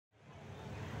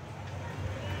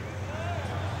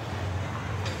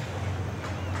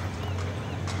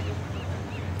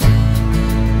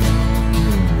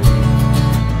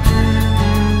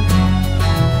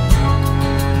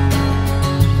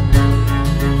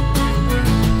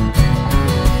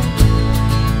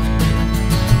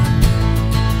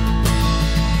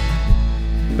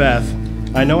Beth,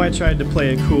 I know I tried to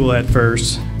play it cool at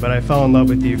first, but I fell in love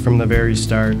with you from the very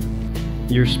start.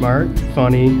 You're smart,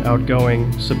 funny,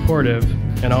 outgoing, supportive,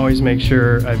 and always make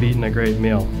sure I've eaten a great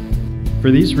meal. For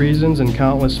these reasons and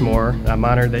countless more, I'm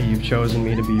honored that you've chosen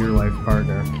me to be your life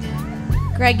partner.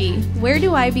 Greggy, where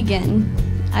do I begin?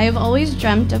 I have always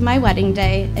dreamt of my wedding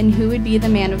day and who would be the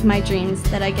man of my dreams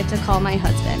that I get to call my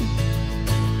husband.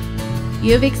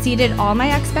 You have exceeded all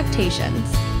my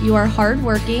expectations. You are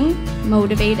hardworking,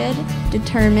 motivated,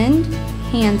 determined,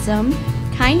 handsome,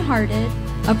 kind-hearted,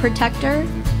 a protector,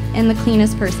 and the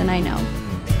cleanest person I know.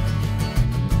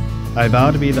 I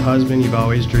vow to be the husband you've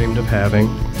always dreamed of having,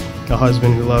 a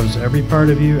husband who loves every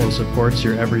part of you and supports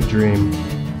your every dream.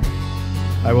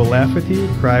 I will laugh with you,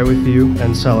 cry with you,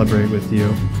 and celebrate with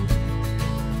you.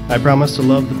 I promise to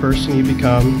love the person you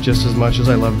become just as much as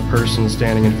I love the person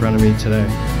standing in front of me today.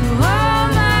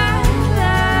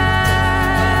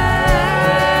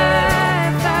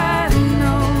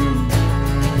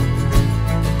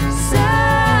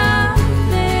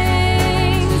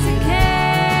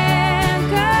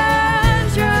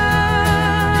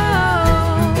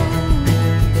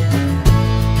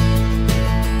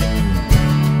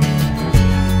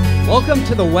 Welcome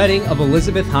to the wedding of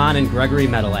Elizabeth Hahn and Gregory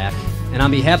Metelak. And on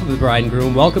behalf of the bride and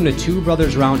groom, welcome to Two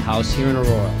Brothers Roundhouse here in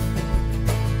Aurora.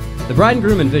 The bride and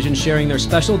groom envisioned sharing their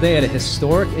special day at a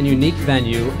historic and unique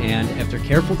venue, and after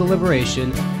careful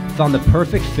deliberation, found the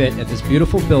perfect fit at this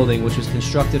beautiful building which was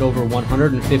constructed over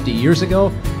 150 years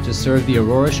ago to serve the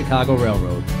Aurora-Chicago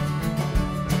Railroad.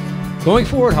 Going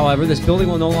forward, however, this building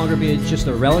will no longer be just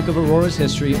a relic of Aurora's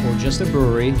history or just a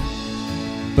brewery,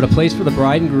 but a place for the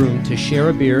bride and groom to share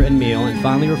a beer and meal and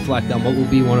finally reflect on what will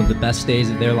be one of the best days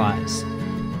of their lives.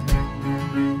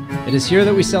 It is here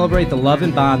that we celebrate the love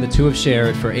and bond the two have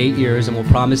shared for 8 years and will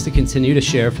promise to continue to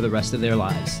share for the rest of their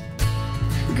lives.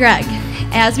 Greg,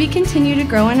 as we continue to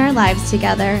grow in our lives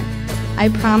together, I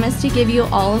promise to give you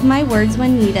all of my words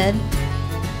when needed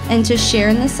and to share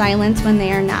in the silence when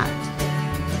they are not,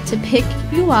 to pick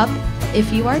you up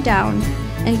if you are down,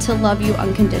 and to love you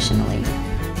unconditionally.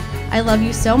 I love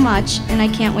you so much, and I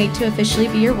can't wait to officially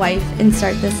be your wife and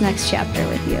start this next chapter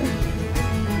with you.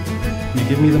 You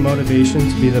give me the motivation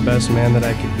to be the best man that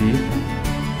I could be,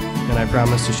 and I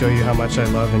promise to show you how much I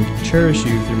love and cherish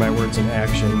you through my words and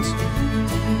actions.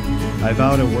 I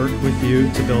vow to work with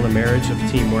you to build a marriage of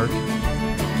teamwork,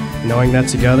 knowing that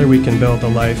together we can build a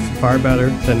life far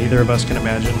better than either of us can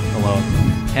imagine alone.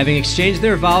 Having exchanged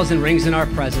their vows and rings in our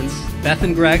presence, Beth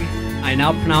and Greg, I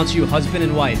now pronounce you husband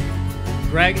and wife.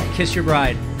 Greg, kiss your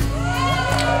bride.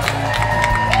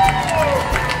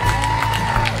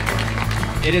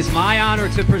 It is my honor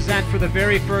to present for the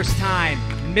very first time,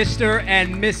 Mr.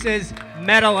 and Mrs.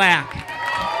 Metelak.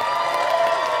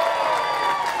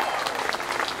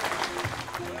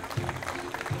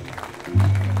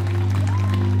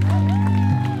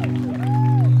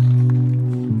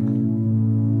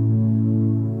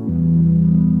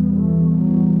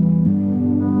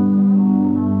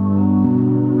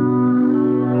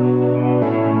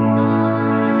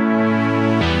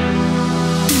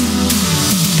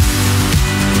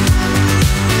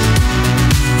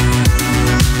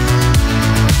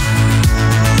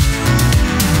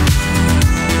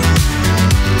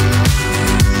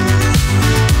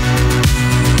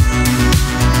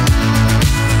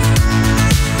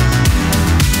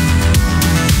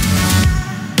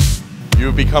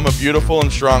 You've become a beautiful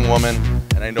and strong woman,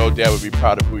 and I know Dad would be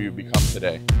proud of who you've become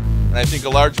today. And I think a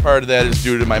large part of that is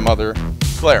due to my mother,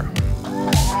 Claire.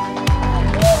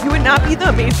 You would not be the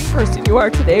amazing person you are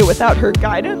today without her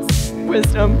guidance,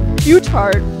 wisdom, huge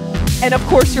heart, and of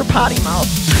course your potty mouth.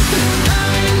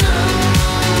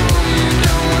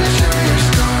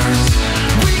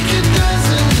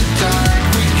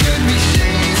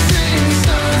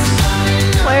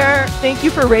 Claire, thank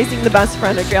you for raising the best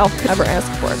friend a gal could ever ask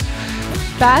for.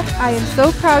 Beth, I am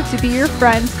so proud to be your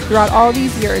friend throughout all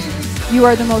these years. You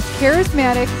are the most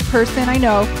charismatic person I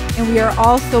know, and we are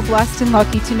all so blessed and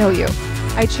lucky to know you.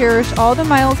 I cherish all the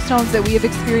milestones that we have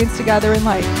experienced together in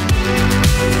life.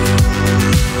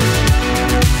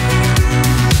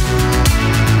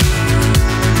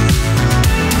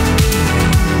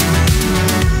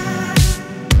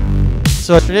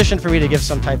 So it's tradition for me to give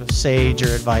some type of sage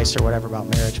or advice or whatever about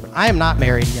marriage, but I am not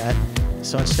married yet.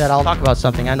 So instead, I'll talk about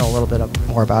something I know a little bit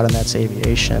more about, and that's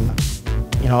aviation.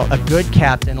 You know, a good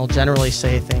captain will generally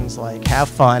say things like, have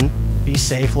fun, be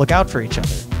safe, look out for each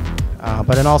other.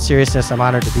 But in all seriousness, I'm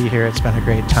honored to be here. It's been a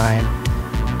great time.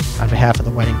 On behalf of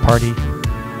the wedding party,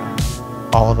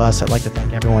 all of us, I'd like to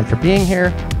thank everyone for being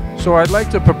here. So I'd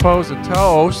like to propose a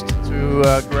toast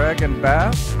to Greg and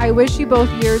Beth. I wish you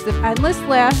both years of endless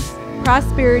laughs,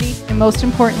 prosperity, and most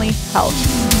importantly, health.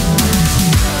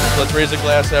 So let's raise a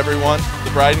glass, everyone.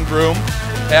 The bride and groom,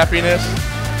 happiness,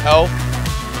 health.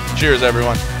 Cheers,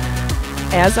 everyone.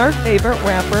 As our favorite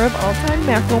rapper of all time,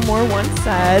 Macklemore, once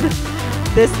said,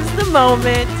 "This is the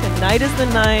moment. Tonight is the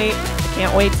night. I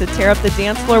can't wait to tear up the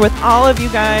dance floor with all of you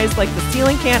guys like the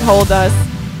ceiling can't hold us."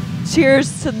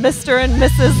 Cheers to Mr. and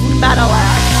Mrs.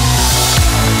 Metelak.